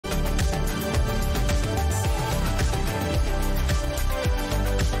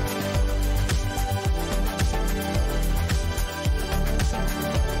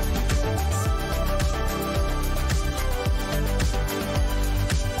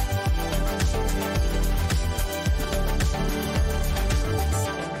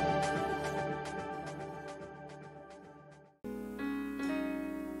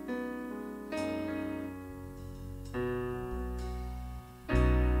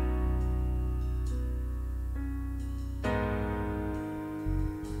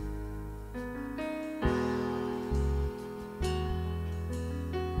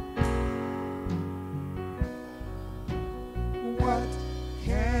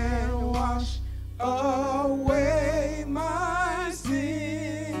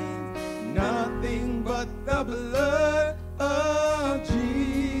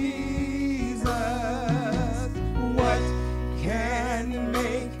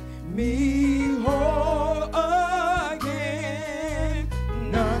me whole again.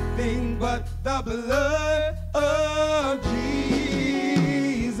 Nothing but the blood of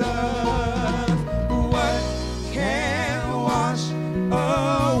Jesus. What can wash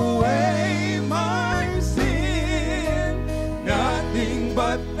away my sin? Nothing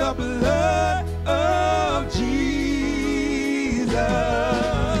but the blood of Jesus.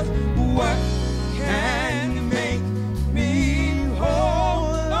 What can make me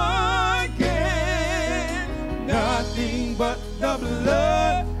whole again? Nothing but the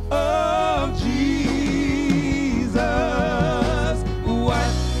blood of Jesus.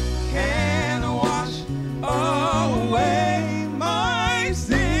 What can wash away my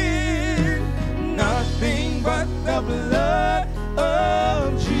sin? Nothing but the blood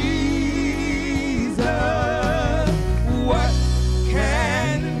of Jesus. What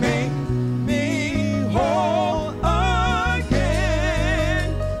can make me whole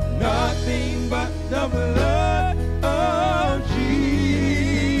again? Nothing but the blood of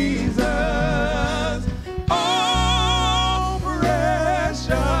Jesus. Oh,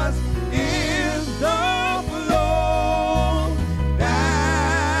 precious is the flow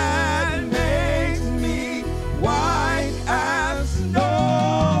that makes me white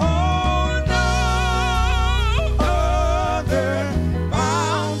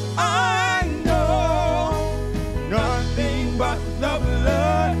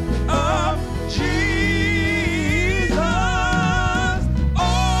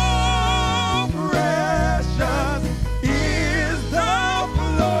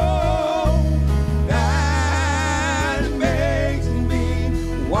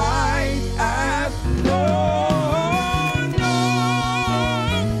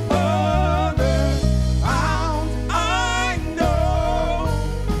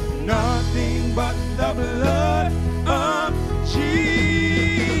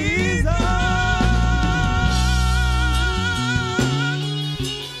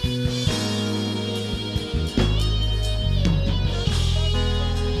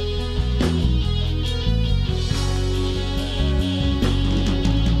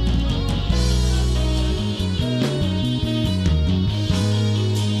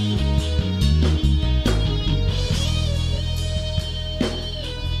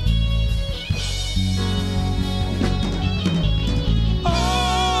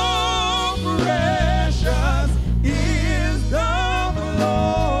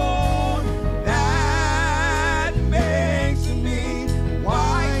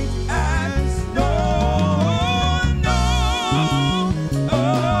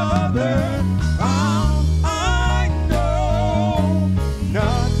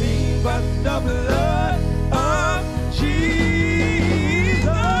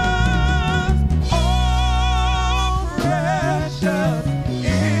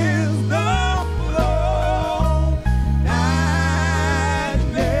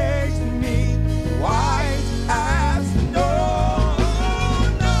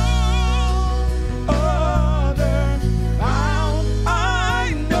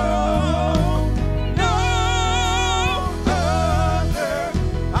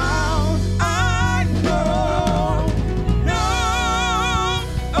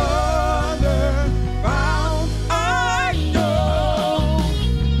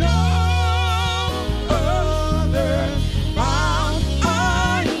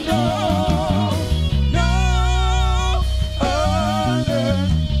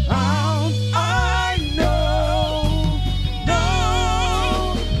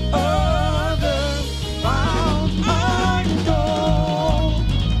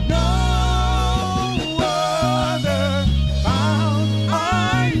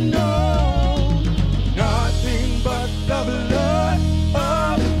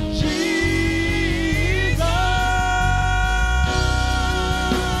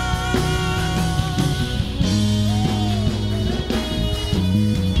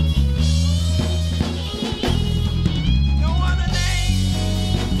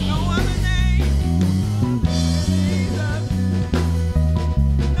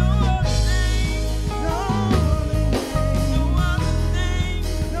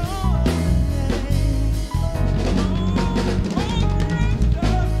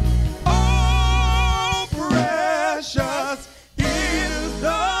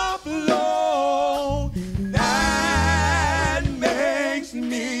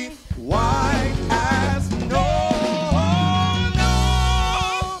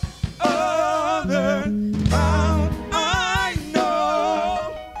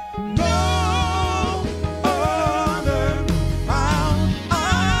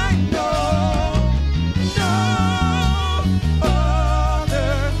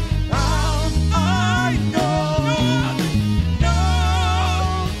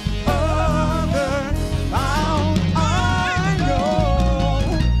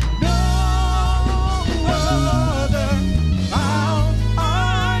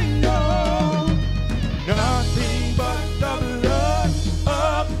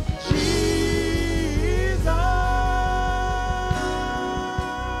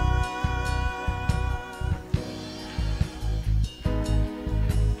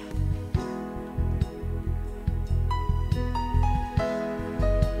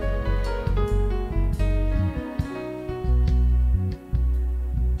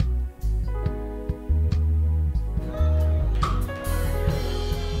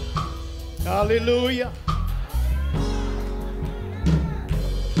Hallelujah.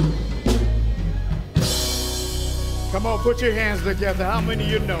 Come on, put your hands together. How many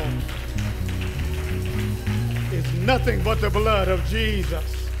of you know it's nothing but the blood of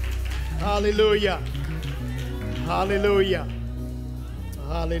Jesus? Hallelujah. Hallelujah.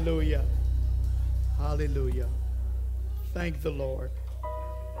 Hallelujah. Hallelujah. Thank the Lord.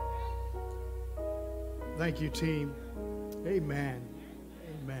 Thank you, team. Amen.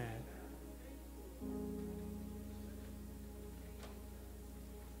 Amen.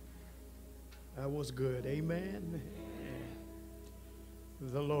 That was good. Amen.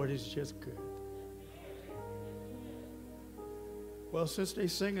 The Lord is just good. Well, since they're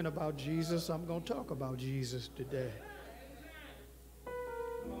singing about Jesus, I'm going to talk about Jesus today.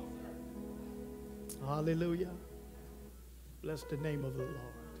 Hallelujah. Bless the name of the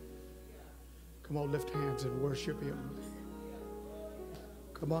Lord. Come on, lift hands and worship him.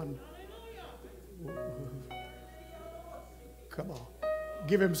 Come on. Come on.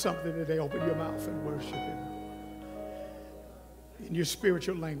 Give him something today. Open your mouth and worship him. In your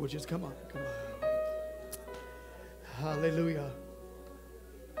spiritual languages. Come on. Come on. Hallelujah.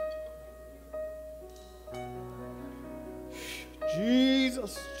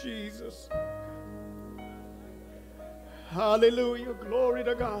 Jesus, Jesus. Hallelujah. Glory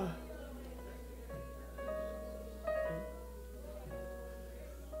to God.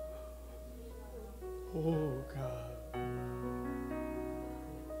 Oh, God.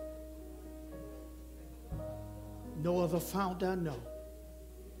 No other fount I know.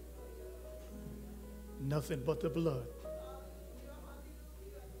 Nothing but the blood.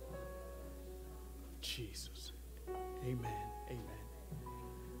 Jesus. Amen. Amen.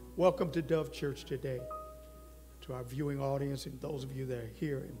 Welcome to Dove Church today. To our viewing audience and those of you that are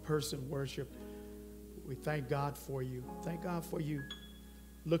here in person worship, we thank God for you. Thank God for you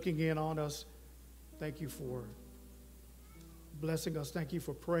looking in on us. Thank you for blessing us. Thank you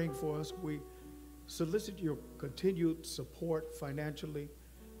for praying for us. We solicit your continued support financially.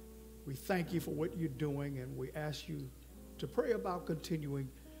 We thank you for what you're doing, and we ask you to pray about continuing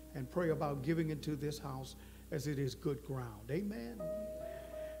and pray about giving into this house as it is good ground. Amen.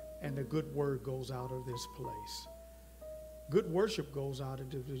 And the good word goes out of this place. Good worship goes out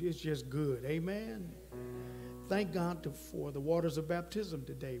into this. It's just good. Amen. Thank God for the waters of baptism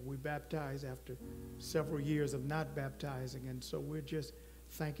today. We baptize after several years of not baptizing, and so we're just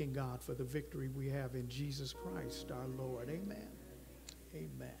thanking God for the victory we have in Jesus Christ, our Lord. Amen.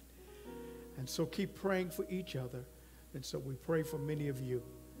 Amen. And so keep praying for each other. And so we pray for many of you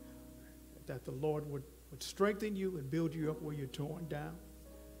that the Lord would strengthen you and build you up where you're torn down,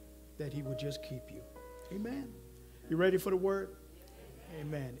 that he would just keep you. Amen. You ready for the word?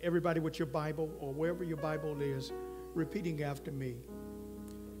 Amen. Everybody with your Bible or wherever your Bible is, repeating after me.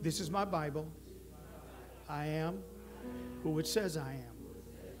 This is my Bible. I am who it says I am.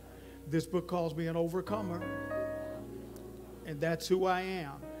 This book calls me an overcomer, and that's who I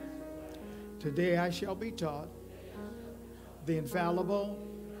am. Today I shall be taught the infallible,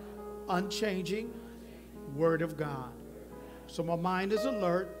 unchanging Word of God. So my mind is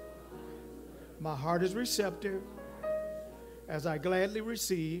alert, my heart is receptive, as I gladly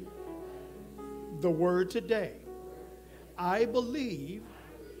receive the Word today. I believe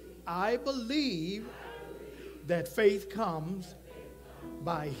that faith comes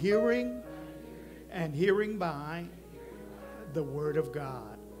by hearing, and hearing by the Word of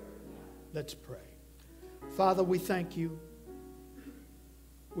God. Let's pray. Father, we thank you.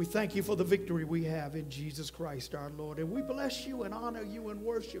 We thank you for the victory we have in Jesus Christ our Lord. And we bless you and honor you and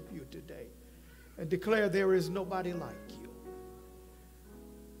worship you today and declare there is nobody like you.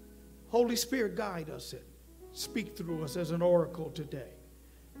 Holy Spirit, guide us and speak through us as an oracle today.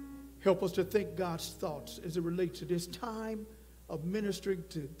 Help us to think God's thoughts as it relates to this time of ministering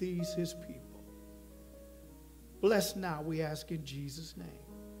to these his people. Bless now, we ask in Jesus' name.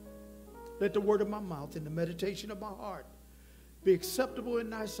 Let the word of my mouth and the meditation of my heart be acceptable in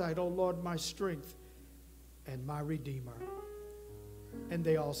thy sight, O Lord, my strength and my Redeemer. And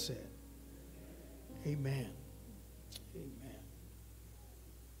they all said, amen. Amen.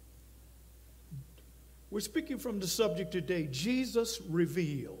 We're speaking from the subject today, Jesus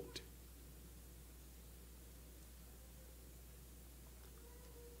revealed.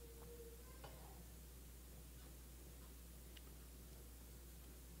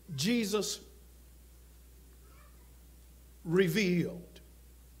 Jesus revealed.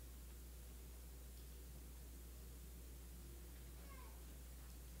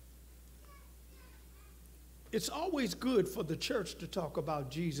 It's always good for the church to talk about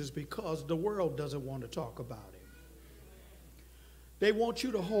Jesus because the world doesn't want to talk about him. They want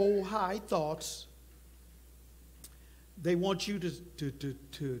you to hold high thoughts. They want you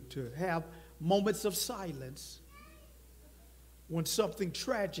to have moments of silence when something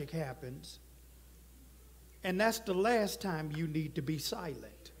tragic happens. And that's the last time you need to be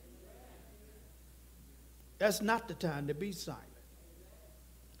silent. That's not the time to be silent.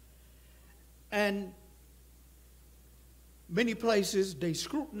 And many places they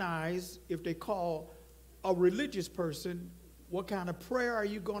scrutinize if they call a religious person, what kind of prayer are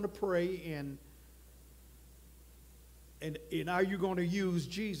you going to pray, and are you going to use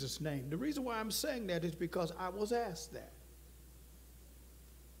Jesus' name? The reason why I'm saying that is because I was asked that.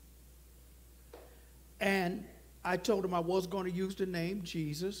 And I told him I was going to use the name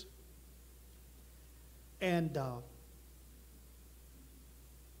Jesus. And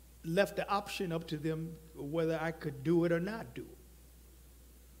left the option up to them whether I could do it or not do it.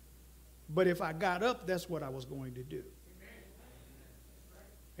 But if I got up, that's what I was going to do.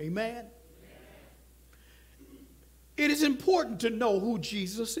 Amen? It is important to know who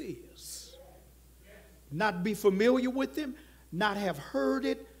Jesus is. Not be familiar with him, not have heard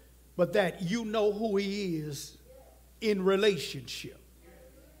it, but that you know who he is in relationship.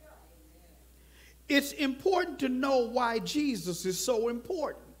 It's important to know why Jesus is so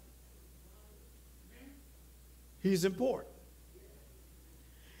important. He's important.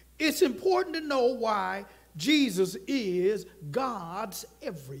 It's important to know why Jesus is God's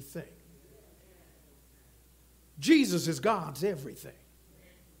everything. Jesus is God's everything.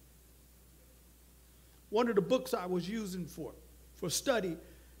 One of the books I was using for study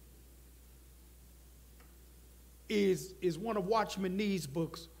is one of Watchman Nee's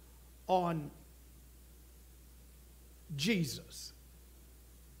books on Jesus,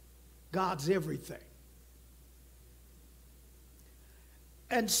 God's everything.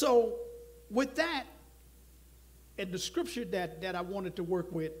 And so with that, and the scripture that I wanted to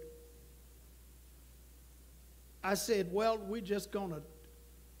work with, I said, well, we're just going to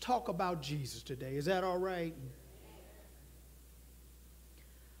talk about Jesus today. Is that all right?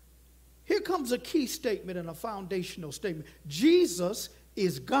 Here comes a key statement and a foundational statement. Jesus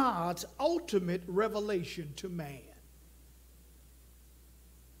is God's ultimate revelation to man.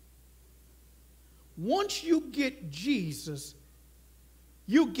 Once you get Jesus,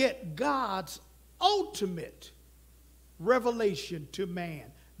 you get God's ultimate revelation to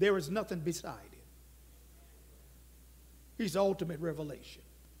man. There is nothing beside it. He's the ultimate revelation.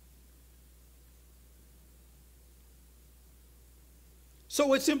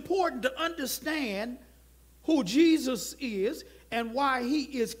 So it's important to understand who Jesus is and why he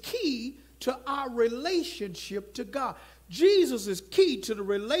is key to our relationship to God. Jesus is key to the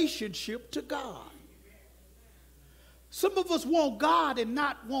relationship to God. Some of us want God and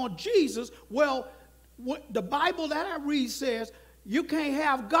not want Jesus. Well, what the Bible that I read says you can't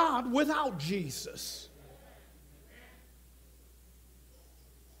have God without Jesus.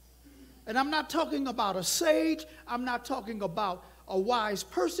 And I'm not talking about a sage. I'm not talking about a wise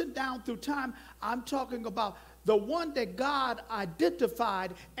person down through time. I'm talking about the one that God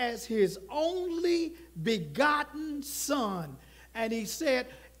identified as his only begotten son. And he said,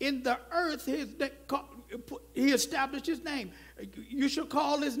 in the earth, he established his name. You shall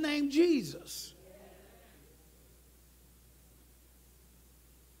call his name Jesus.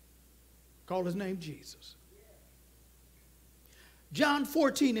 Call his name Jesus. John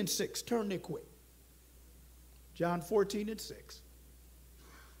 14:6. Turn there quick. John 14:6.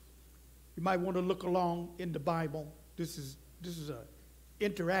 You might want to look along in the Bible. This is an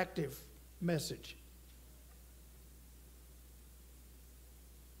interactive message.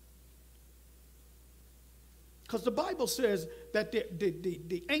 Because the Bible says that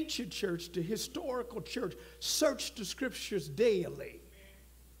the ancient church, the historical church, searched the scriptures daily.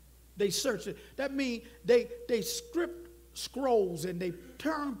 They searched it. That means they script scrolls and they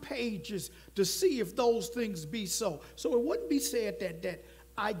turn pages to see if those things be so. So it wouldn't be said that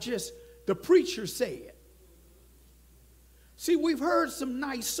the preacher said. See, we've heard some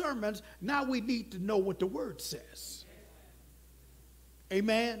nice sermons. Now we need to know what the word says.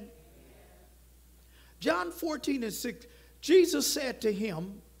 Amen. John 14:6, Jesus said to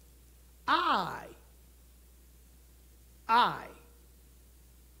him, I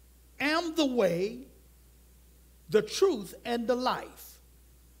am the way, the truth, and the life.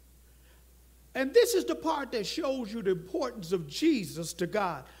 And this is the part that shows you the importance of Jesus to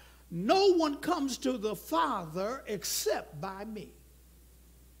God. No one comes to the Father except by me,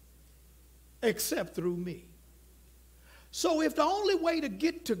 except through me. So if the only way to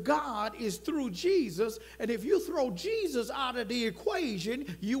get to God is through Jesus, and if you throw Jesus out of the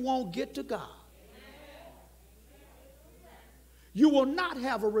equation, you won't get to God. you will not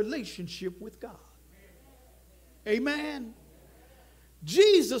have a relationship with God. Amen.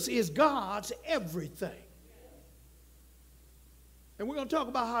 Jesus is God's everything. And we're going to talk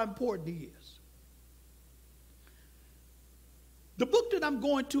about how important he is. The book that I'm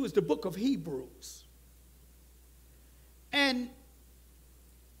going to is the book of Hebrews. And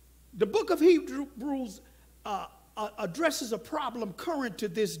the book of Hebrews addresses a problem current to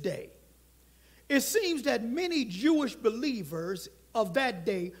this day. It seems that many Jewish believers of that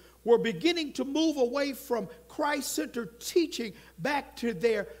day were beginning to move away from Christ-centered teaching back to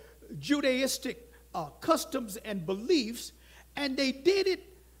their Judaistic customs and beliefs, and they did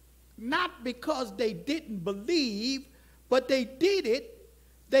it not because they didn't believe, but they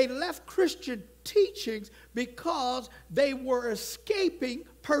left Christian teachings because they were escaping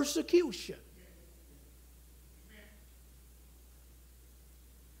persecution.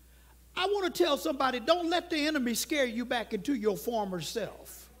 I want to tell somebody, don't let the enemy scare you back into your former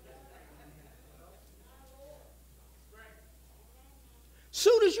self.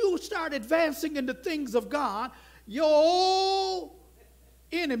 Soon as you start advancing in the things of God, your old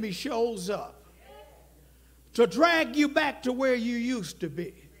enemy shows up to drag you back to where you used to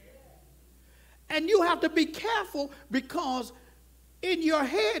be. And you have to be careful, because in your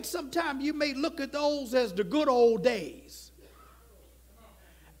head sometimes you may look at those as the good old days.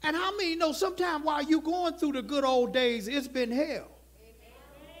 And how many know sometimes while you're going through the good old days, it's been hell?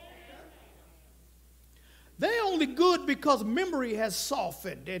 They're only good because memory has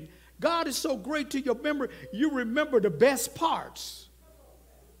softened, and God is so great to your memory, you remember the best parts.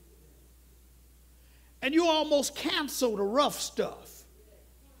 And you almost cancel the rough stuff.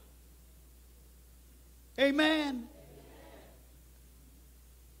 Amen.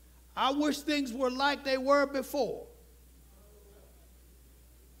 I wish things were like they were before.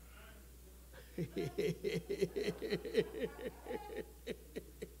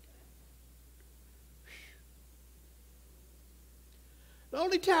 The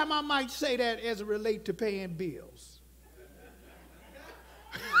only time I might say that as it relates to paying bills.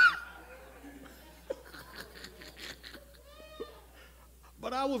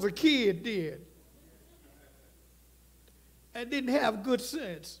 But I was a kid then and didn't have good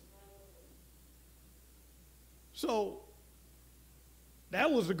sense. So that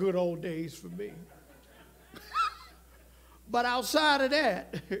was the good old days for me. But outside of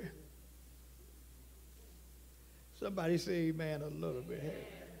that, somebody say amen a little bit.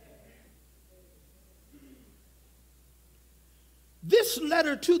 This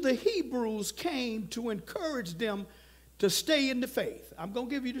letter to the Hebrews came to encourage them to stay in the faith. I'm going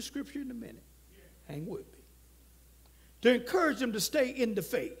to give you the scripture in a minute. Hang with me. To encourage them to stay in the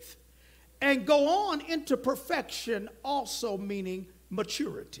faith and go on into perfection, also meaning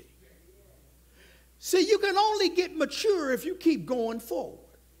maturity. See, you can only get mature if you keep going forward.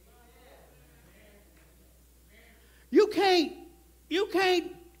 You can't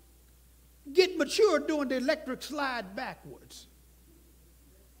get mature doing the electric slide backwards.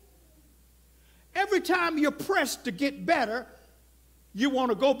 Every time you're pressed to get better, you want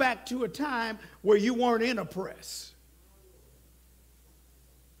to go back to a time where you weren't in a press.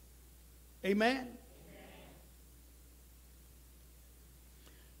 Amen?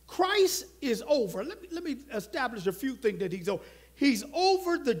 Christ is over. Let me establish a few things that he's over. He's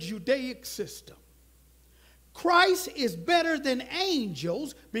over the Judaic system. Christ is better than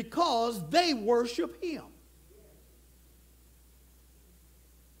angels because they worship him.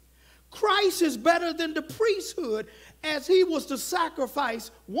 Christ is better than the priesthood, as he was the sacrifice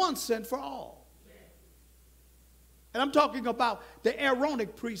once and for all. And I'm talking about the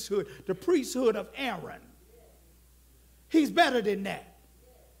Aaronic priesthood, the priesthood of Aaron. He's better than that.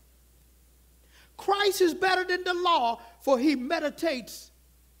 Christ is better than the law, for he meditates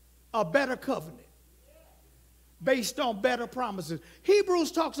a better covenant based on better promises.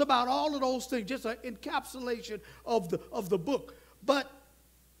 Hebrews talks about all of those things, just an encapsulation of the book. But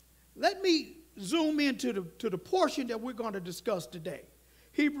let me zoom into the portion that we're going to discuss today.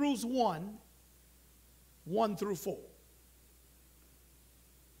 Hebrews 1 through 4.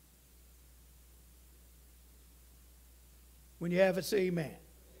 When you have it, say amen.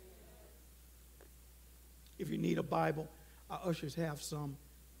 If you need a Bible, our ushers have some.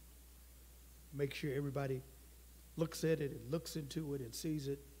 Make sure everybody looks at it and looks into it and sees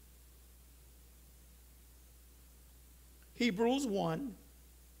it. Hebrews 1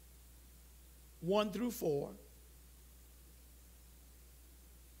 through 4.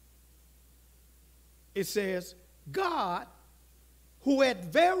 It says, God, who at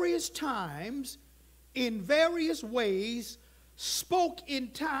various times, in various ways, spoke in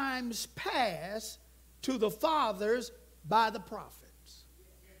times past to the fathers by the prophets,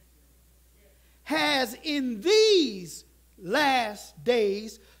 has in these last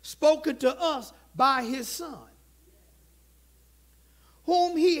days spoken to us by his Son,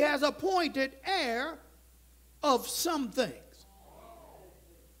 whom he has appointed heir of some things,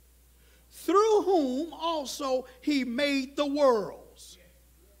 through whom also he made the worlds.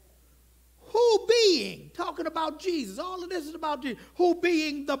 Who being, talking about Jesus, all of this is about Jesus, who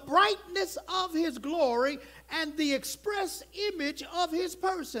being the brightness of his glory and the express image of his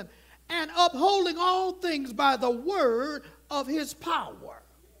person, and upholding all things by the word of his power.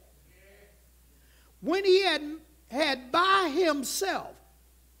 When he had by himself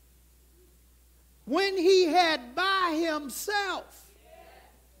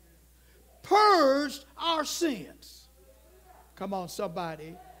purged our sins. Come on,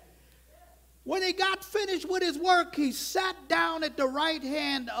 somebody. When he got finished with his work, he sat down at the right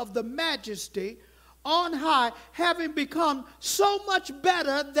hand of the Majesty on high, having become so much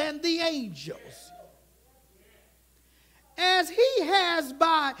better than the angels, as he has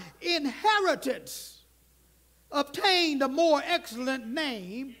by inheritance obtained a more excellent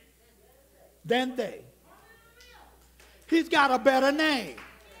name than they. He's got a better name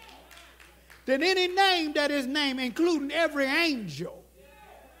than any name that is named, including every angel.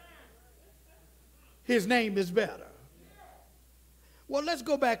 His name is better. Well, let's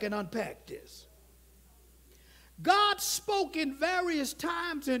go back and unpack this. God spoke in various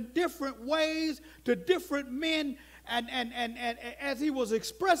times in different ways to different men, and as he was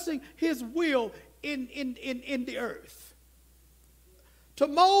expressing his will in the earth. To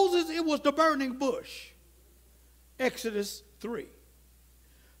Moses, it was the burning bush, Exodus 3.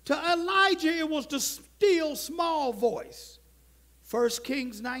 To Elijah, it was the still small voice, 1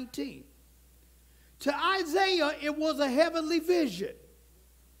 Kings 19. To Isaiah, it was a heavenly vision,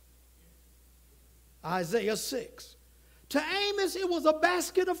 Isaiah 6. To Amos, it was a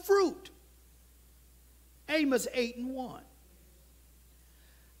basket of fruit, Amos 8:1.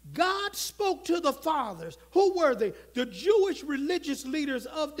 God spoke to the fathers. Who were they? The Jewish religious leaders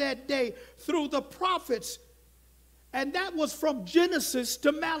of that day through the prophets, and that was from Genesis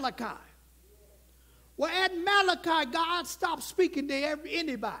to Malachi. Well, at Malachi, God stopped speaking to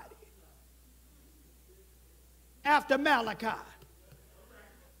anybody. After Malachi,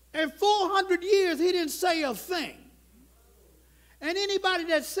 in 400 years, he didn't say a thing. And anybody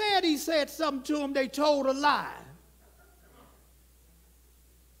that said he said something to them, they told a lie.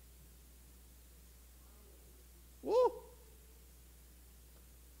 Woo.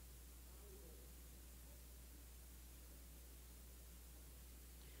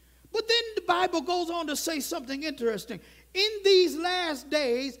 But then the Bible goes on to say something interesting. In these last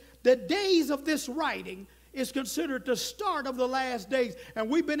days, the days of this writing is considered the start of the last days. And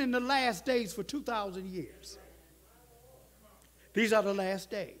we've been in the last days for 2,000 years. These are the last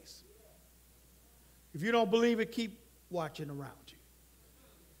days. If you don't believe it, keep watching around you.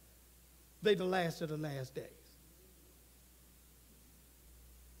 They're the last of the last days.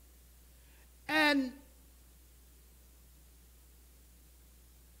 And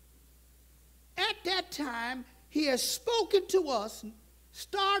at that time, he has spoken to us,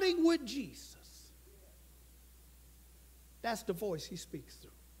 starting with Jesus. That's the voice he speaks through.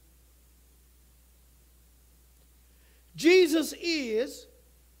 Jesus is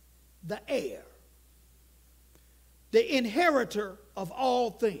the heir, the inheritor of all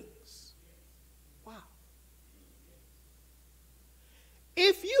things. Wow.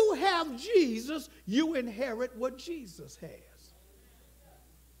 If you have Jesus, you inherit what Jesus has.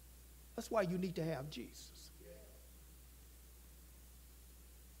 That's why you need to have Jesus.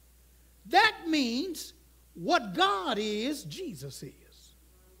 That means what God is, Jesus is.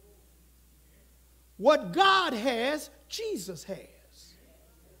 What God has, Jesus has.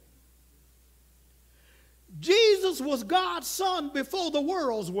 Jesus was God's son before the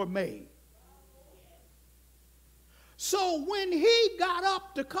worlds were made. So when he got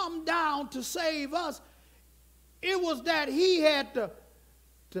up to come down to save us, it was that he had to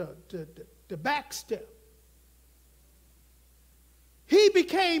backstep. He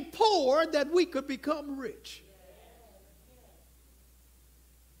became poor that we could become rich.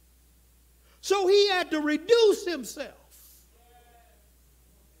 So he had to reduce himself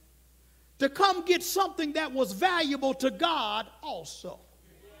to come get something that was valuable to God also.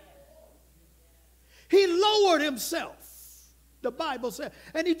 He lowered himself, the Bible said,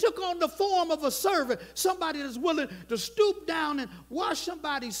 and he took on the form of a servant, somebody that's willing to stoop down and wash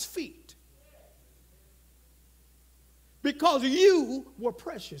somebody's feet. Because you were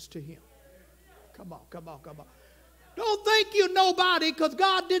precious to him. Come on, come on, come on. Don't think you're nobody because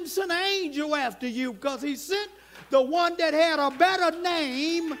God didn't send an angel after you, because he sent the one that had a better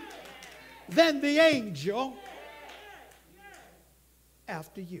name than the angel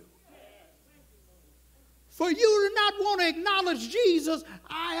after you. For you to not want to acknowledge Jesus,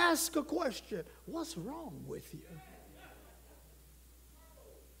 I ask a question. What's wrong with you?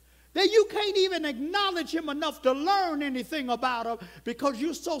 That you can't even acknowledge him enough to learn anything about him because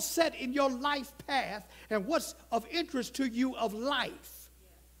you're so set in your life path and what's of interest to you of life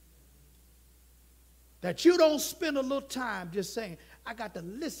that you don't spend a little time just saying, I got to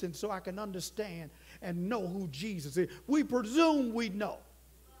listen so I can understand and know who Jesus is. We presume we know.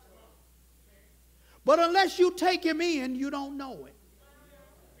 But unless you take him in, you don't know him.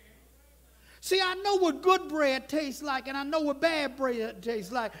 See, I know what good bread tastes like, and I know what bad bread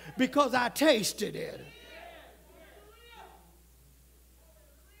tastes like because I tasted it.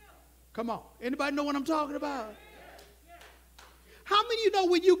 Come on. Anybody know what I'm talking about? How many of you know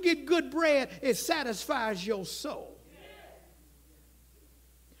when you get good bread, it satisfies your soul?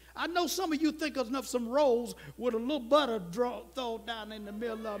 I know some of you think of some rolls with a little butter thrown down in the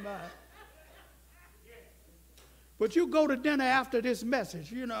middle of them. But you go to dinner after this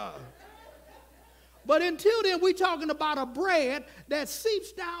message, you know. But until then, we're talking about a bread that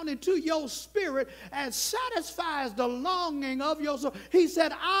seeps down into your spirit and satisfies the longing of your soul. He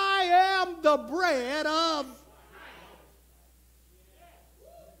said, I am the bread of.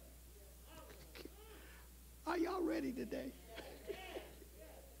 Are y'all ready today?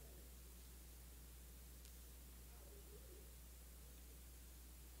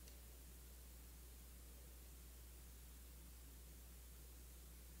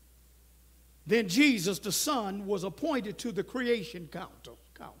 Then Jesus, the Son, was appointed to the creation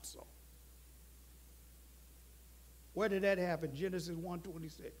council. Where did that happen? Genesis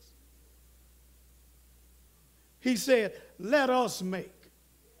 1:26. He said, let us make.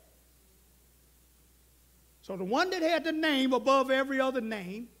 So the one that had the name above every other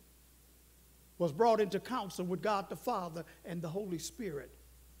name was brought into council with God the Father and the Holy Spirit.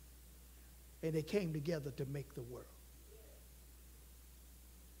 And they came together to make the world.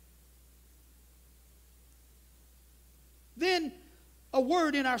 Then a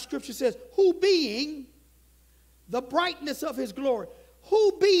word in our scripture says, who being the brightness of his glory.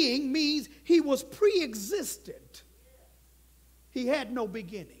 Who being means he was pre-existent. He had no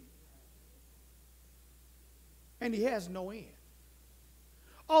beginning. And he has no end.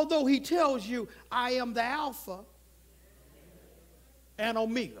 Although he tells you, I am the Alpha and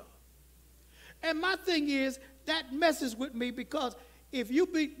Omega. And my thing is, that messes with me because if you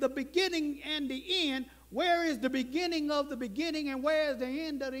be the beginning and the end, where is the beginning of the beginning and where is the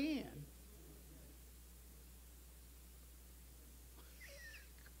end of the end?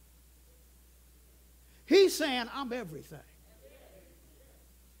 He's saying, I'm everything.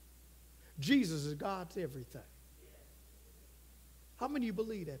 Jesus is God's everything. How many of you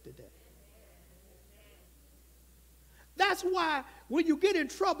believe that today? That's why when you get in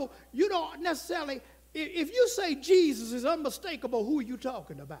trouble, you don't necessarily, if you say Jesus is unmistakable, who are you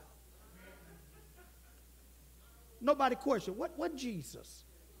talking about? Nobody question. What Jesus?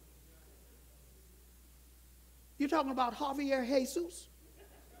 You talking about Javier Jesus?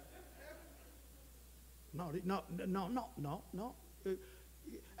 No.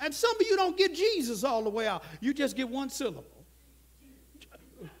 And some of you don't get Jesus all the way out. You just get one syllable.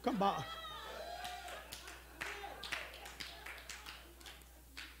 Come on.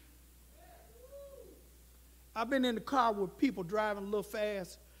 I've been in the car with people driving a little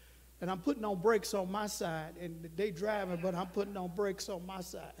fast, and I'm putting on brakes on my side, and they driving, but I'm putting on brakes on my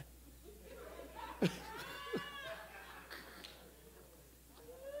side.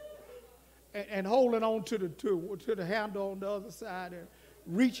 and holding on to the handle on the other side and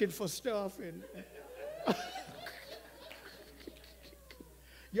reaching for stuff. And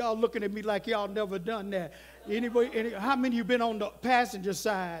y'all looking at me like y'all never done that. Anyway, how many of you been on the passenger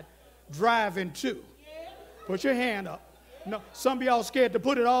side driving too? Put your hand up. No, some of y'all scared to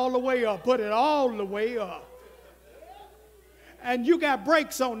put it all the way up. Put it all the way up. And you got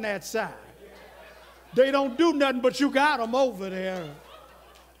brakes on that side. They don't do nothing, but you got them over there.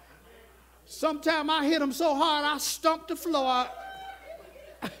 Sometime I hit them so hard, I stumped the floor.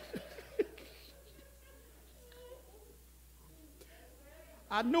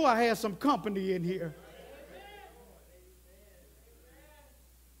 I knew I had some company in here.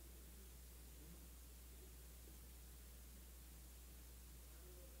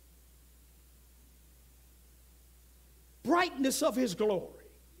 Brightness of his glory.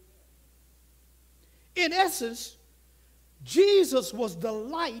 In essence, Jesus was the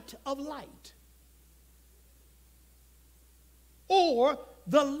light of light, or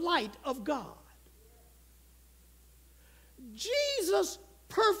the light of God. Jesus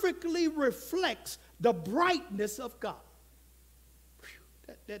perfectly reflects the brightness of God.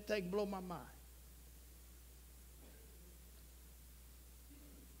 Whew, that thing blew my mind.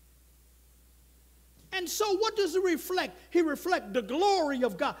 And so what does he reflect? He reflects the glory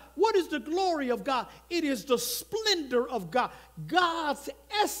of God. What is the glory of God? It is the splendor of God. God's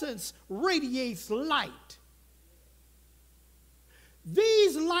essence radiates light.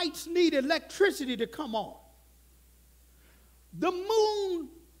 These lights need electricity to come on. The moon,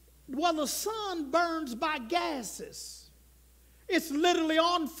 well, the sun burns by gases. It's literally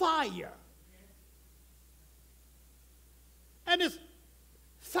on fire. And it's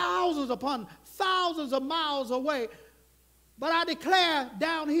thousands upon thousands of miles away. But I declare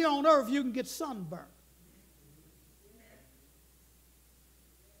down here on earth you can get sunburned.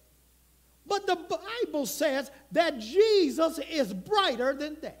 But the Bible says that Jesus is brighter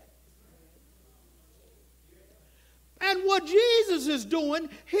than that. And what Jesus is doing,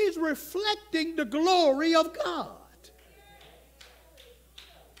 he's reflecting the glory of God.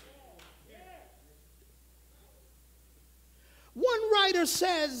 One writer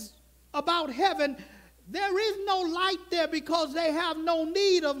says about heaven, there is no light there because they have no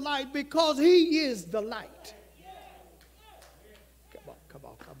need of light, because he is the light. Come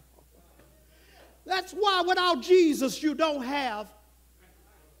on. That's why without Jesus you don't have.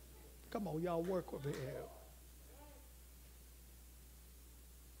 Come on, y'all, work with me here.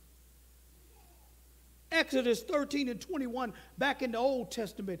 Exodus 13 and 21, back in the Old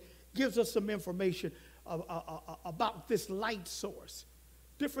Testament, gives us some information about this light source.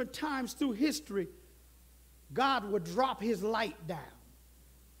 Different times through history, God would drop his light down.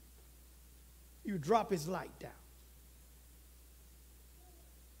 You drop his light down.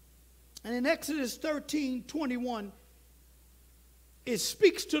 And in Exodus 13:21, it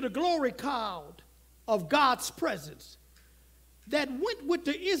speaks to the glory cloud of God's presence that went with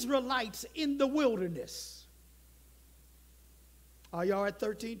the Israelites in the wilderness. Are y'all at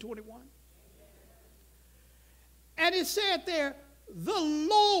 13:21? And it said there, the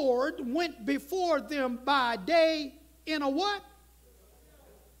Lord went before them by day in a what?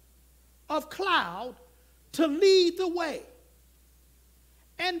 Of cloud to lead the way.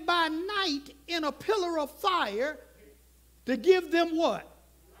 And by night in a pillar of fire to give them what?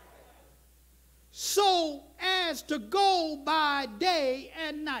 So as to go by day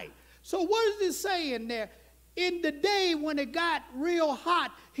and night. So what is it saying there? In the day when it got real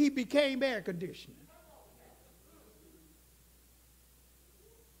hot, he became air conditioning.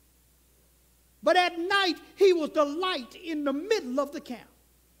 But at night, he was the light in the middle of the camp.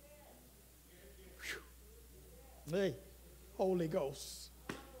 Whew. Hey, Holy Ghost.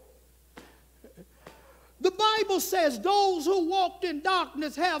 The Bible says those who walked in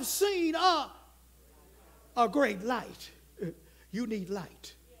darkness have seen a great light. You need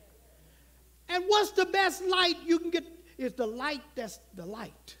light. And what's the best light you can get? Is the light that's the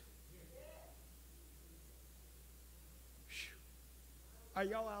light. Are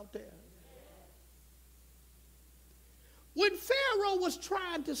y'all out there? When Pharaoh was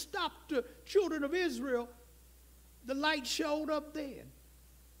trying to stop the children of Israel, the light showed up then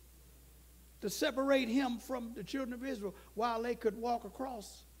to separate him from the children of Israel while they could walk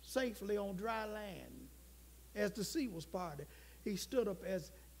across safely on dry land as the sea was parted. He stood up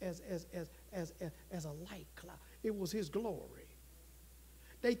as a light cloud. It was his glory.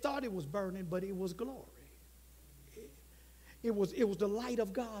 They thought it was burning, but it was glory. It was the light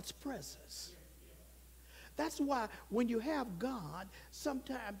of God's presence. That's why when you have God,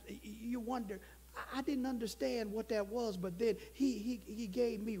 sometimes you wonder, I didn't understand what that was, but then he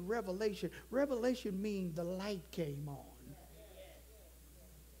gave me revelation. Revelation means the light came on.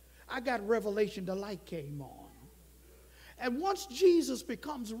 I got revelation, the light came on. And once Jesus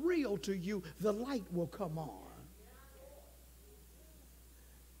becomes real to you, the light will come on.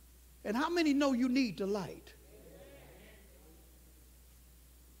 And how many know you need the light?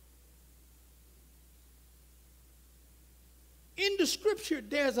 In the scripture,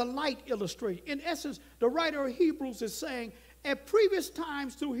 there's a light illustration. In essence, the writer of Hebrews is saying, at previous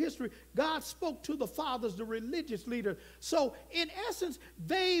times through history, God spoke to the fathers, the religious leaders. So, in essence,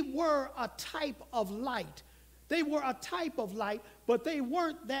 they were a type of light. They were a type of light, but they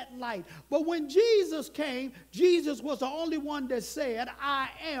weren't that light. But when Jesus came, Jesus was the only one that said, I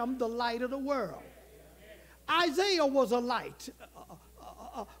am the light of the world. Isaiah was a light.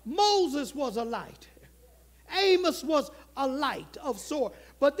 Moses was a light. Amos was a light of sort.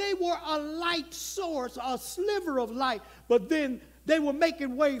 But they were a light source, a sliver of light. But then they were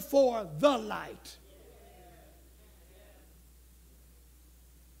making way for the light.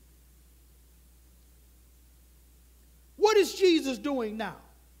 What is Jesus doing now?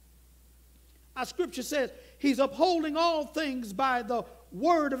 Our scripture says he's upholding all things by the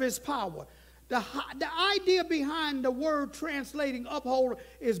word of his power. The idea behind the word translating uphold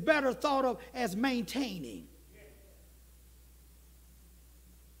is better thought of as maintaining.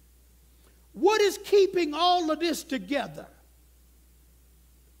 What is keeping all of this together?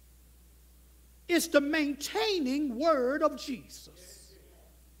 It's the maintaining word of Jesus.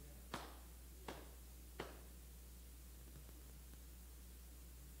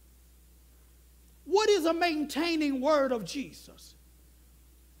 What is a maintaining word of Jesus?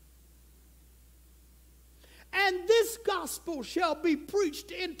 And this gospel shall be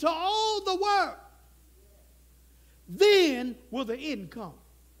preached into all the world. Then will the end come.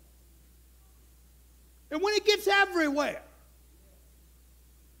 And when it gets everywhere,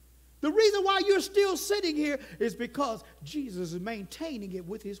 the reason why you're still sitting here is because Jesus is maintaining it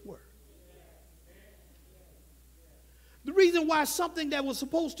with his word. The reason why something that was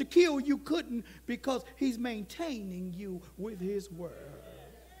supposed to kill you couldn't, because he's maintaining you with his word.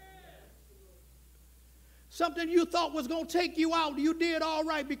 Something you thought was going to take you out, you did all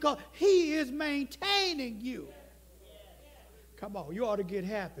right because he is maintaining you. Come on, you ought to get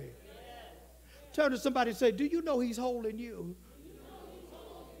happy. Turn to somebody and say, do you know he's holding you?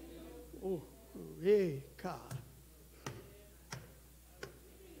 Oh, hey, God.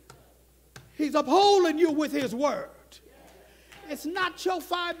 He's upholding you with his word. It's not your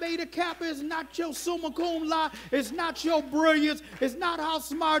Phi Beta Kappa. It's not your summa cum laude. It's not your brilliance. It's not how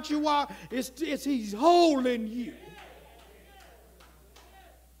smart you are. It's he's holding you.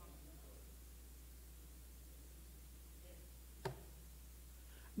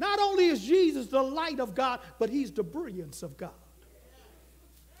 Not only is Jesus the light of God, but he's the brilliance of God.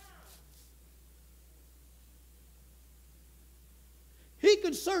 He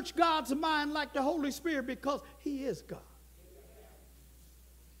can search God's mind like the Holy Spirit because he is God.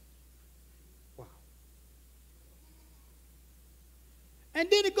 Wow. And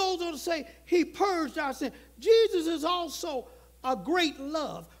then it goes on to say, he purged our sin. Jesus is also a great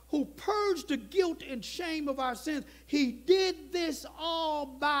love who purged the guilt and shame of our sins. He did this all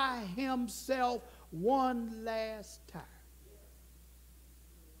by himself one last time.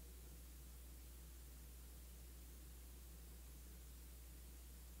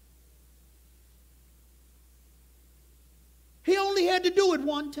 He only had to do it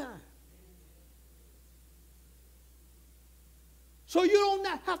one time. So you don't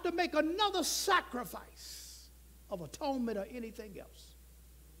have to make another sacrifice of atonement or anything else.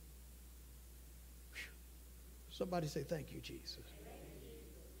 Whew. Somebody say, thank you, Jesus.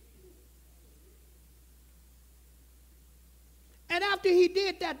 And after he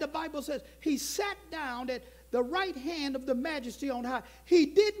did that, the Bible says he sat down at the right hand of the majesty on high. He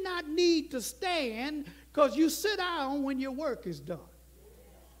did not need to stand, because you sit down when your work is done.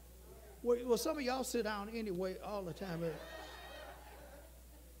 Well, some of y'all sit down anyway all the time.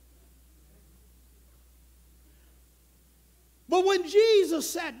 But when Jesus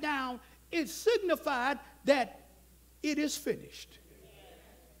sat down, it signified that it is finished.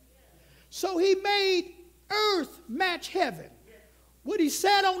 So he made earth match heaven. When he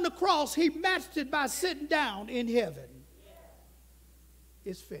sat on the cross, he matched it by sitting down in heaven.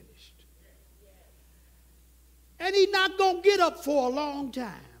 It's finished. And he's not going to get up for a long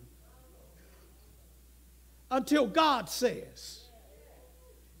time until God says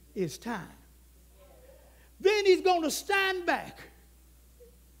it's time. Then he's going to stand back,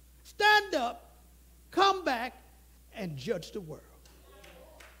 stand up, come back, and judge the world.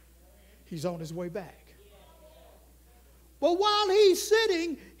 He's on his way back. But while he's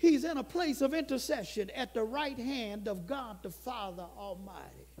sitting, he's in a place of intercession at the right hand of God the Father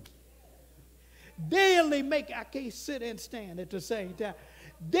Almighty. Daily I can't sit and stand at the same time.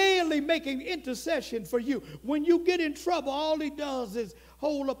 Daily making intercession for you. When you get in trouble, all he does is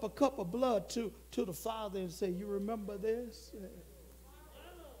hold up a cup of blood to the Father and say, you remember this?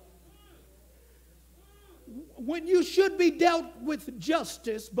 When you should be dealt with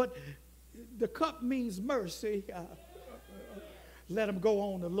justice, but the cup means mercy, let him go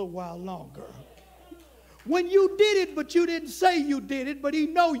on a little while longer. When you did it, but you didn't say you did it, but he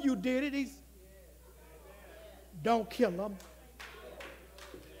know you did it, don't kill him.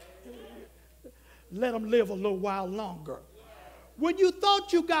 Let him live a little while longer. When you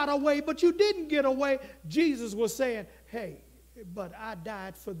thought you got away, but you didn't get away, Jesus was saying, hey, but I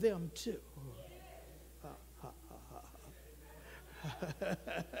died for them too.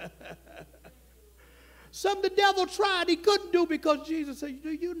 Some the devil tried, he couldn't do, because Jesus said,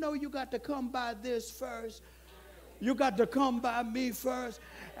 do you know you got to come by this first? You got to come by me first,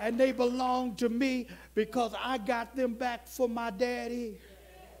 and they belong to me because I got them back for my daddy.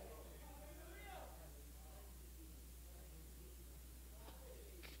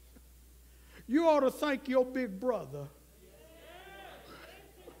 You ought to thank your big brother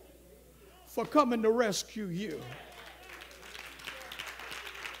for coming to rescue you.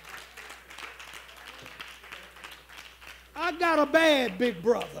 I got a bad big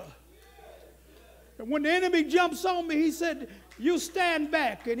brother. And when the enemy jumps on me, he said, you stand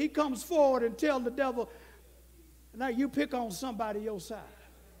back. And he comes forward and tell the devil, now you pick on somebody your size.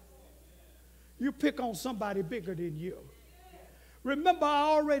 You pick on somebody bigger than you. Remember, I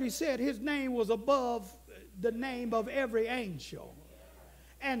already said his name was above the name of every angel.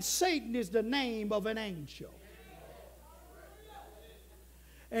 And Satan is the name of an angel.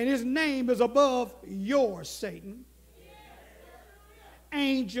 And his name is above your Satan.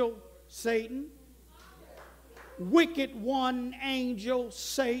 Angel, Satan. Wicked one, angel,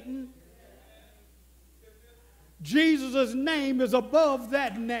 Satan. Jesus' name is above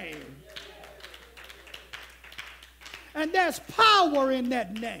that name. And there's power in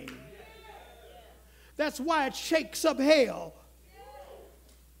that name. That's why it shakes up hell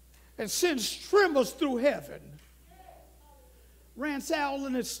and sends tremors through heaven. Rance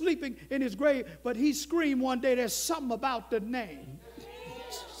Allen is sleeping in his grave, but he screamed one day, there's something about the name.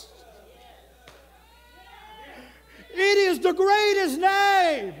 It is the greatest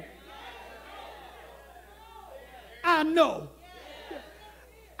name. I know.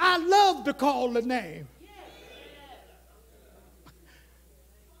 I love to call the name.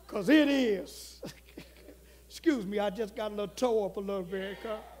 Because it is. Excuse me, I just got a little toe up a little bit.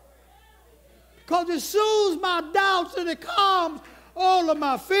 Because it soothes my doubts and it calms all of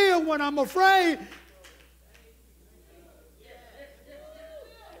my fear when I'm afraid.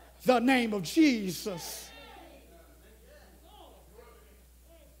 The name of Jesus.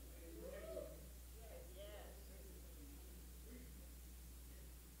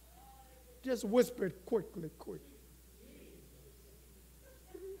 Just whisper it quickly.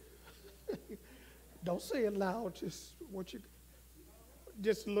 Don't say it loud, just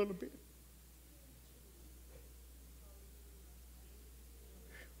a little bit.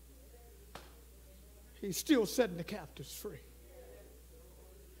 He's still setting the captives free.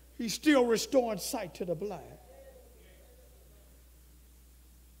 He's still restoring sight to the blind.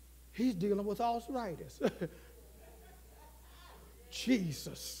 He's dealing with arthritis.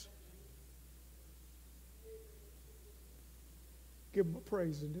 Jesus. Give him a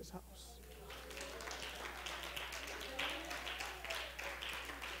praise in this house.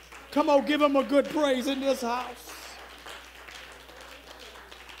 Come on, give him a good praise in this house.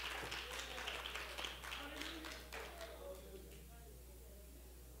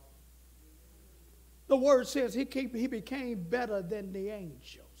 The word says he became better than the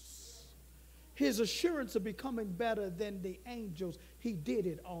angels. His assurance of becoming better than the angels, he did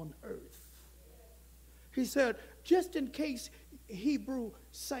it on earth. He said, just in case Hebrew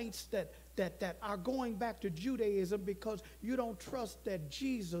saints that are going back to Judaism because you don't trust that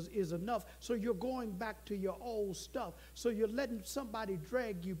Jesus is enough, so you're going back to your old stuff. So you're letting somebody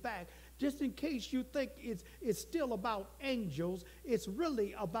drag you back. Just in case you think it's still about angels, it's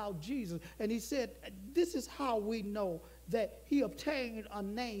really about Jesus. And he said, this is how we know that he obtained a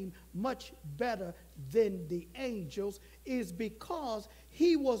name much better than the angels, is because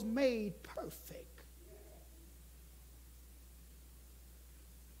he was made perfect.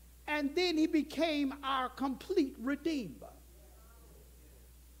 And then he became our complete redeemer.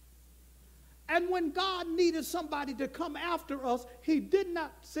 And when God needed somebody to come after us, he did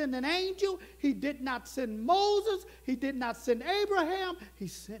not send an angel. He did not send Moses. He did not send Abraham. He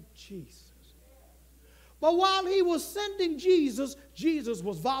sent Jesus. But while he was sending Jesus, Jesus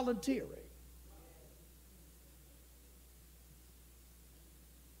was volunteering.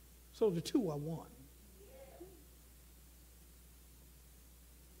 So the two are one.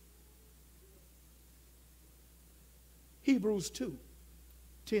 Hebrews 2,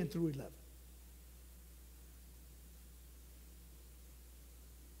 10 through 11.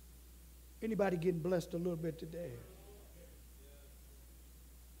 Anybody getting blessed a little bit today?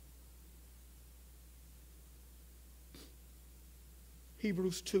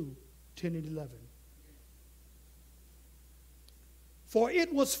 Hebrews 2, 10 and 11. For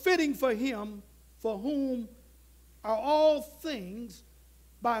it was fitting for him, for whom are all things,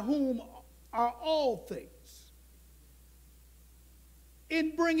 by whom are all things,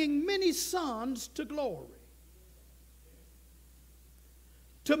 in bringing many sons to glory,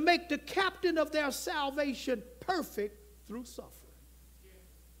 to make the captain of their salvation perfect through suffering.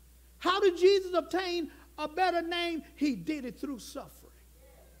 How did Jesus obtain a better name, he did it through suffering.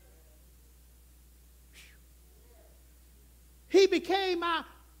 He became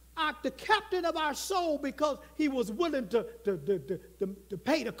the captain of our soul because he was willing to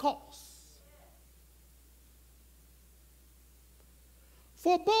pay the cost.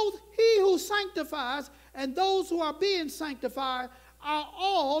 For both he who sanctifies and those who are being sanctified are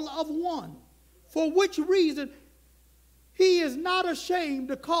all of one, for which reason he is not ashamed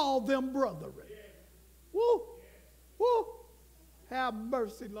to call them brethren. Woo! Woo! Have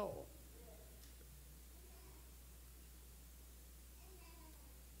mercy, Lord.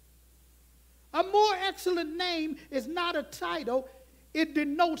 A more excellent name is not a title. It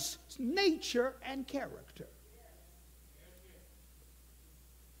denotes nature and character.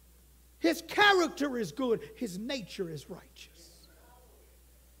 His character is good. His nature is righteous.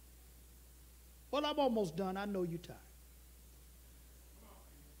 Well, I'm almost done. I know you're tired.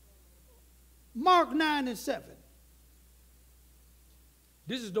 Mark 9 and 7.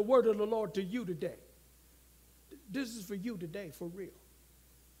 This is the word of the Lord to you today. This is for you today, for real.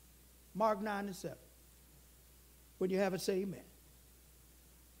 Mark 9 and 7. When you have it, say amen.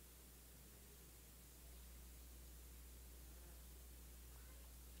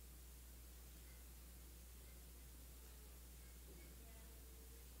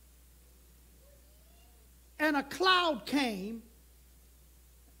 And a cloud came.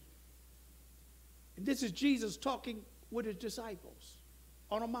 And this is Jesus talking with his disciples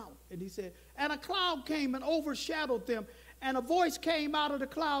on a mountain. And he said, and a cloud came and overshadowed them. And a voice came out of the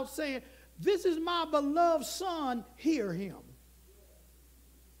cloud saying, this is my beloved son, hear him.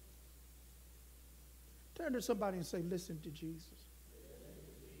 Turn to somebody and say, listen to Jesus.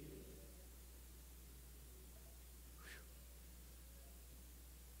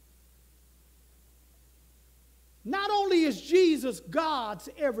 Not only is Jesus God's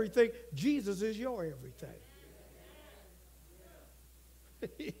everything, Jesus is your everything.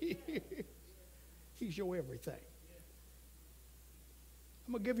 He's your everything.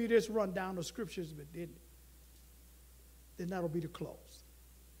 I'm going to give you this rundown of scriptures, but then that'll be the close.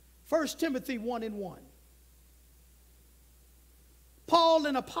 1 Timothy 1 and 1. Paul,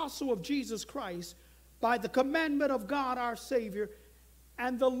 an apostle of Jesus Christ, by the commandment of God our Savior,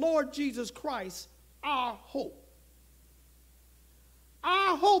 and the Lord Jesus Christ, our hope.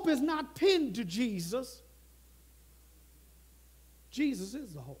 Our hope is not pinned to Jesus. Jesus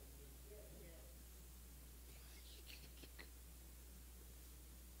is the hope.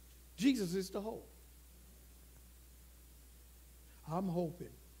 Jesus is the hope. I'm hoping.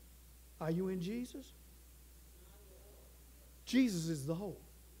 Are you in Jesus? Jesus is the hope.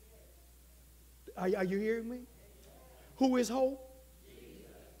 Are you hearing me? Who is hope?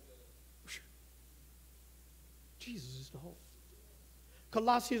 Jesus is the hope.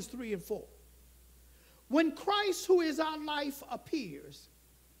 Colossians 3 and 4. When Christ, who is our life, appears,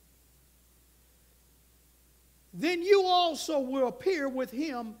 then you also will appear with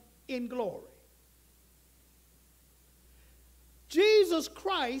him in glory. Jesus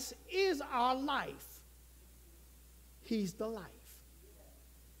Christ is our life. He's the life.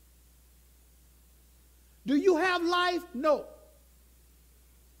 Do you have life? No.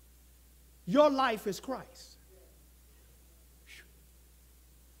 Your life is Christ.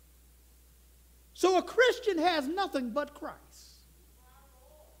 So a Christian has nothing but Christ.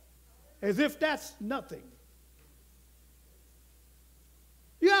 As if that's nothing.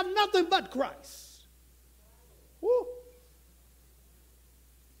 You have nothing but Christ. Woo.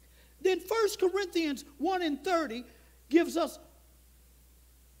 Then 1 Corinthians 1 and 30 gives us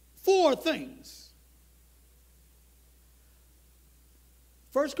 4 things.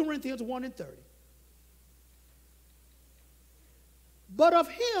 1 Corinthians 1 and 30. But of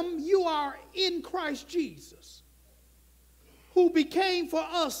him you are in Christ Jesus, who became for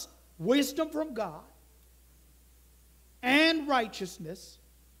us wisdom from God, and righteousness,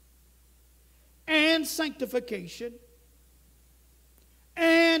 and sanctification,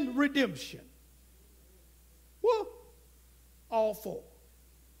 and redemption. Woo! All 4.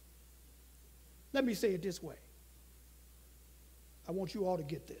 Let me say it this way. I want you all to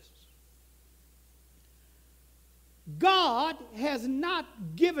get this. God has not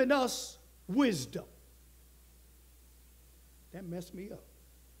given us wisdom. That messed me up.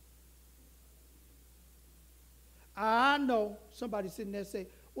 I know somebody sitting there say,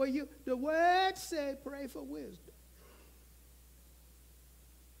 well, the word say pray for wisdom.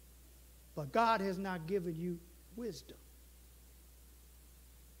 But God has not given you wisdom.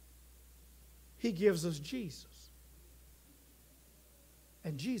 He gives us Jesus.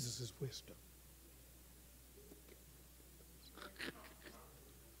 And Jesus is wisdom.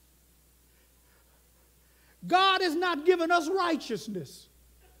 God has not given us righteousness.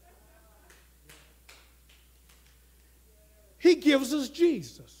 He gives us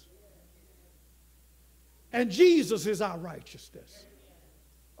Jesus. And Jesus is our righteousness.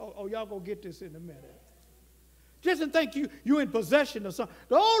 Oh, y'all gonna get this in a minute. Just don't think you're in possession of something.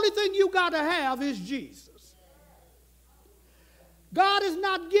 The only thing you got to have is Jesus. God has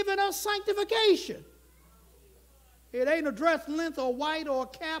not given us sanctification. It ain't a dress length or white or a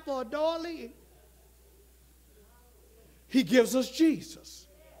cap or a doily. He gives us Jesus.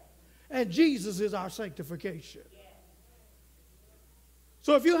 And Jesus is our sanctification.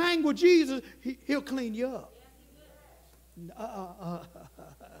 So if you hang with Jesus, he'll clean you up.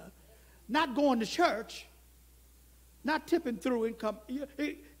 Not going to church, not tipping through income.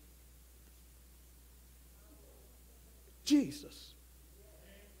 Jesus.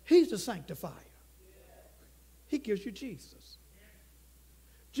 He's the sanctifier. He gives you Jesus.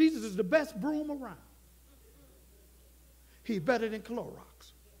 Jesus is the best broom around. He's better than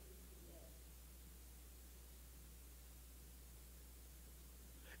Clorox.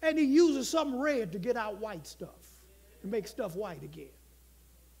 And he uses some red to get out white stuff, to make stuff white again.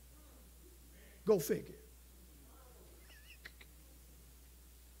 Go figure.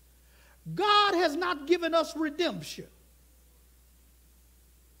 God has not given us redemption.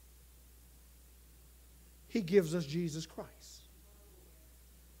 He gives us Jesus Christ.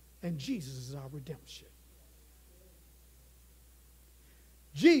 And Jesus is our redemption.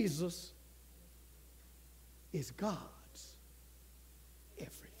 Jesus is God's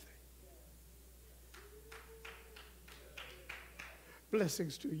everything.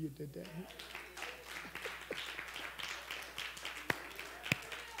 Blessings to you today.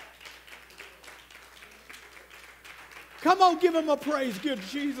 Come on, give him a praise. Give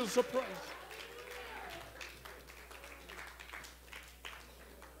Jesus a praise.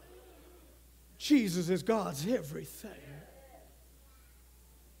 Jesus is God's everything.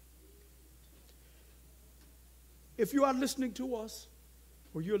 If you are listening to us,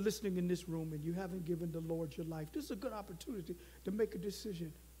 or you're listening in this room and you haven't given the Lord your life, this is a good opportunity to make a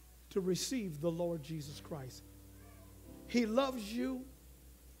decision to receive the Lord Jesus Christ. He loves you.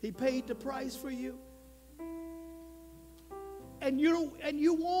 He paid the price for you. And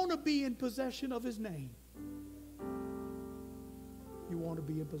you want to be in possession of his name. You want to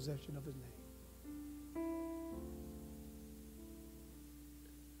be in possession of his name.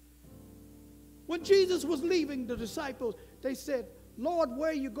 When Jesus was leaving the disciples, they said, Lord,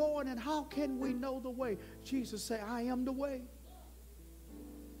 where are you going and how can we know the way? Jesus said, I am the way,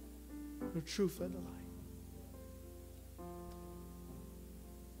 the truth, and the light.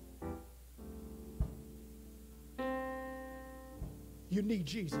 You need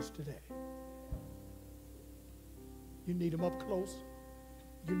Jesus today. You need him up close.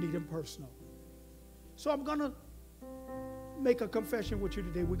 You need him personal. So I'm going to make a confession with you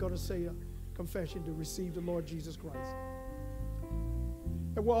today. We're going to say a confession to receive the Lord Jesus Christ.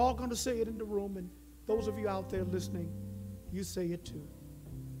 And we're all going to say it in the room, and those of you out there listening, you say it too.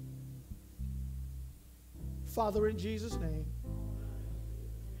 Father, in Jesus' name,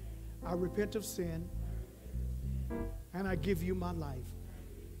 I repent of sin, and I give you my life.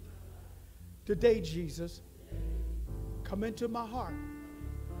 Today, Jesus, come into my heart.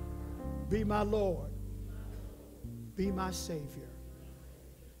 Be my Lord. Be my Savior.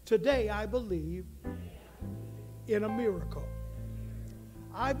 Today, I believe in a miracle.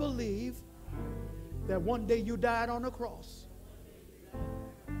 I believe that one day you died on the cross,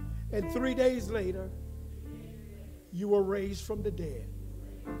 and 3 days later, you were raised from the dead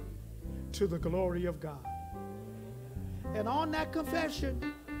to the glory of God. And on that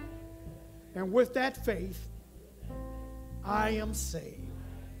confession, and with that faith, I am saved.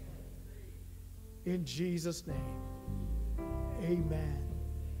 In Jesus' name, amen.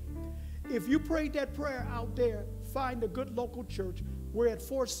 If you prayed that prayer out there, find a good local church. We're at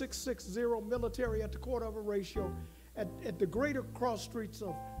 4660 Military at the quarter of a ratio at the greater cross streets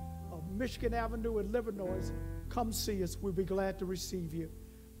of Michigan Avenue and Livernois. Come see us. We'll be glad to receive you.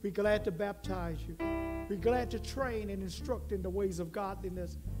 Be glad to baptize you. Be glad to train and instruct in the ways of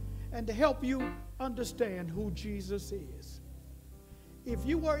godliness and to help you understand who Jesus is. If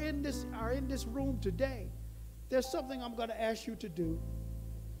you are in this room today, there's something I'm going to ask you to do.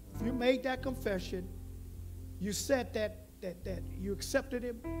 If you made that confession, you said that you accepted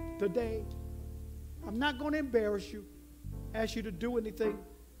him today, I'm not going to embarrass you, ask you to do anything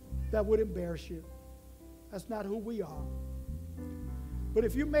that would embarrass you. That's not who we are. But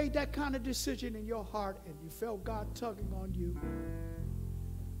if you made that kind of decision in your heart and you felt God tugging on you,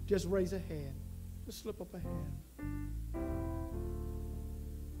 just raise a hand. Just slip up a hand.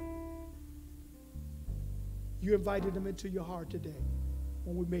 You invited him into your heart today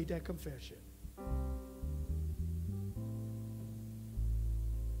when we made that confession.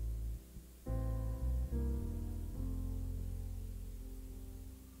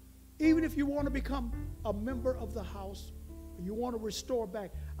 Even if you want to become a member of the house, you want to restore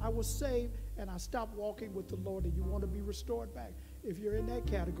back. I was saved and I stopped walking with the Lord, and you want to be restored back. If you're in that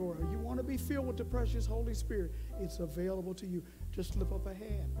category, or you want to be filled with the precious Holy Spirit, it's available to you. Just slip up a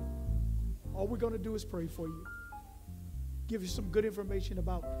hand. All we're going to do is pray for you. Give you some good information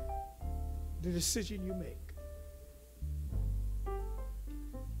about the decision you make.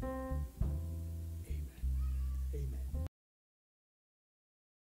 Amen. Amen.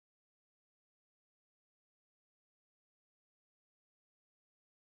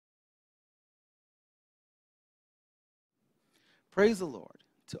 Praise the Lord.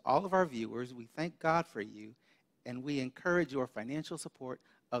 To all of our viewers, we thank God for you, and we encourage your financial support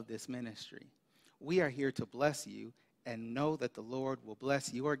of this ministry. We are here to bless you and know that the Lord will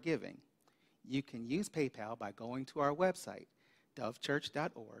bless your giving. You can use PayPal by going to our website,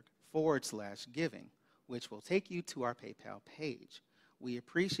 dovechurch.org/giving, which will take you to our PayPal page. We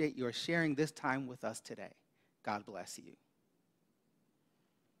appreciate your sharing this time with us today. God bless you.